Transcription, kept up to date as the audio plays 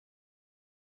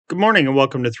Good morning and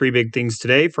welcome to Three Big Things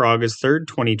Today for August 3rd,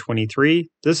 2023.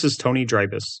 This is Tony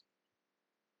Drybus.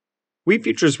 Wheat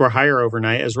futures were higher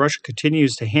overnight as Russia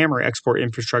continues to hammer export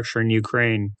infrastructure in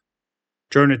Ukraine.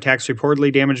 Drone attacks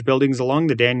reportedly damaged buildings along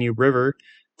the Danube River,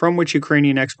 from which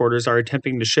Ukrainian exporters are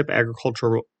attempting to ship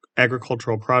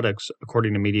agricultural products,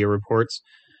 according to media reports.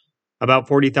 About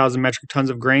 40,000 metric tons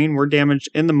of grain were damaged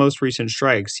in the most recent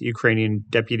strikes, Ukrainian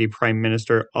Deputy Prime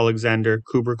Minister Alexander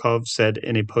Kubrakov said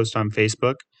in a post on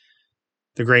Facebook.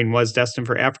 The grain was destined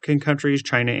for African countries,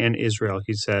 China, and Israel,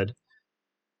 he said.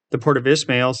 The port of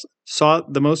Ismail saw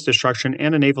the most destruction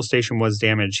and a naval station was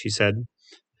damaged, he said.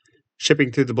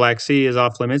 Shipping through the Black Sea is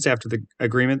off limits after the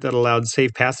agreement that allowed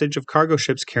safe passage of cargo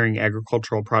ships carrying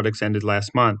agricultural products ended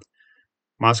last month.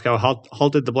 Moscow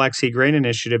halted the Black Sea Grain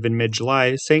Initiative in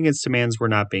mid-July, saying its demands were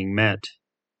not being met.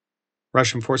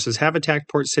 Russian forces have attacked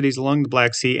port cities along the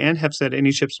Black Sea and have said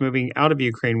any ships moving out of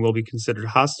Ukraine will be considered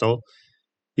hostile.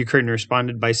 Ukraine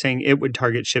responded by saying it would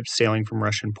target ships sailing from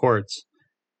Russian ports.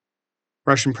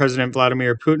 Russian President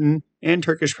Vladimir Putin and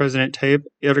Turkish President Tayyip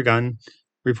Erdogan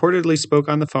reportedly spoke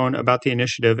on the phone about the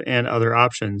initiative and other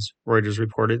options, Reuters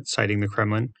reported, citing the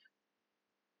Kremlin.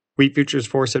 Wheat futures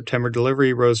for September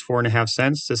delivery rose 4.5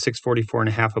 cents to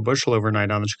 $6.44.5 a bushel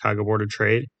overnight on the Chicago Board of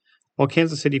Trade, while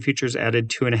Kansas City futures added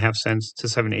 2.5 cents to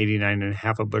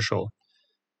 $7.89.5 a bushel.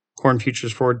 Corn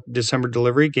futures for December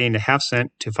delivery gained 0.5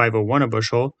 cent to $5.01 a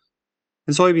bushel,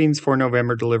 and soybeans for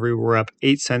November delivery were up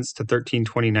 8 cents to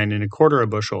 $13.29.25 a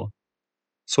bushel.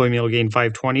 Soy meal gained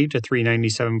 5.20 to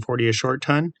 $3.97.40 a short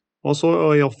ton, while soy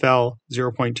oil fell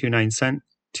 0.29 cent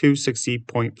to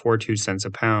 60.42 cents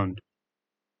a pound.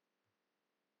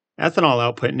 Ethanol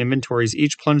output and inventories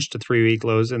each plunged to 3-week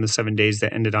lows in the 7 days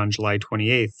that ended on July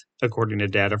 28th, according to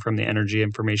data from the Energy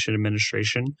Information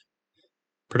Administration.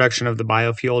 Production of the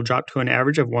biofuel dropped to an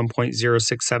average of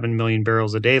 1.067 million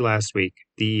barrels a day last week,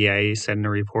 the EIA said in a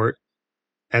report.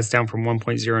 That's down from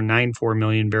 1.094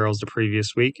 million barrels the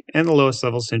previous week and the lowest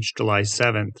level since July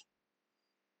 7th.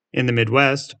 In the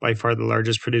Midwest, by far the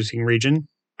largest producing region,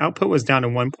 output was down to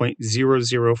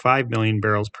 1.005 million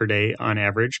barrels per day on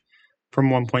average, from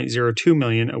 1.02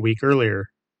 million a week earlier.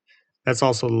 That's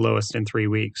also the lowest in 3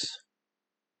 weeks.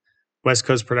 West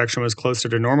Coast production was closer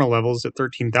to normal levels at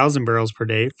 13,000 barrels per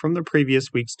day from the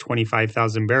previous week's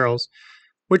 25,000 barrels,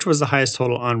 which was the highest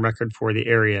total on record for the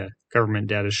area, government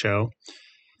data show.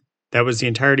 That was the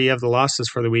entirety of the losses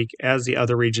for the week, as the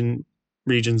other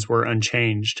regions were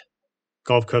unchanged.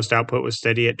 Gulf Coast output was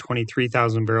steady at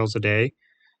 23,000 barrels a day.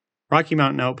 Rocky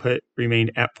Mountain output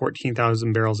remained at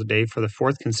 14,000 barrels a day for the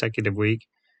fourth consecutive week,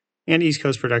 and East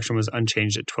Coast production was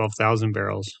unchanged at 12,000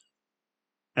 barrels.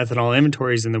 Ethanol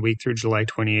inventories in the week through July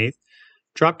 28th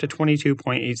dropped to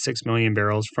 22.86 million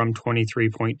barrels from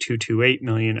 23.228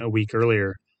 million a week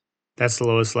earlier. That's the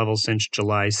lowest level since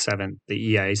July 7th, the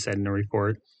EIA said in a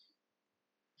report.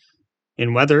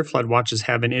 In weather, flood watches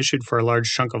have been issued for a large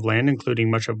chunk of land,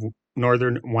 including much of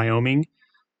northern Wyoming,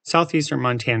 southeastern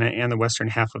Montana, and the western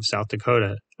half of South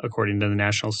Dakota, according to the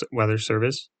National Weather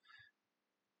Service.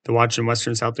 The watch in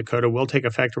western South Dakota will take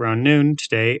effect around noon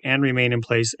today and remain in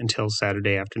place until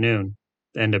Saturday afternoon,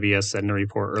 the NWS said in a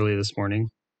report early this morning.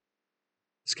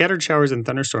 Scattered showers and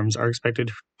thunderstorms are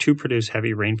expected to produce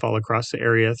heavy rainfall across the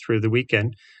area through the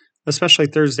weekend, especially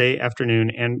Thursday afternoon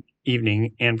and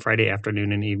evening and Friday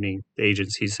afternoon and evening, the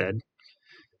agency said.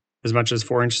 As much as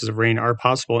 4 inches of rain are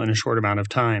possible in a short amount of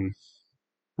time.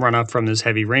 Runoff from this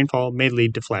heavy rainfall may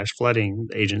lead to flash flooding,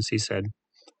 the agency said.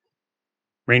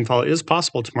 Rainfall is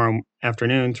possible tomorrow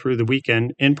afternoon through the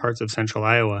weekend in parts of central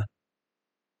Iowa.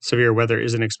 Severe weather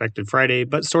isn't expected Friday,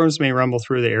 but storms may rumble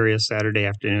through the area Saturday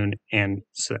afternoon and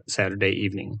Saturday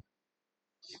evening.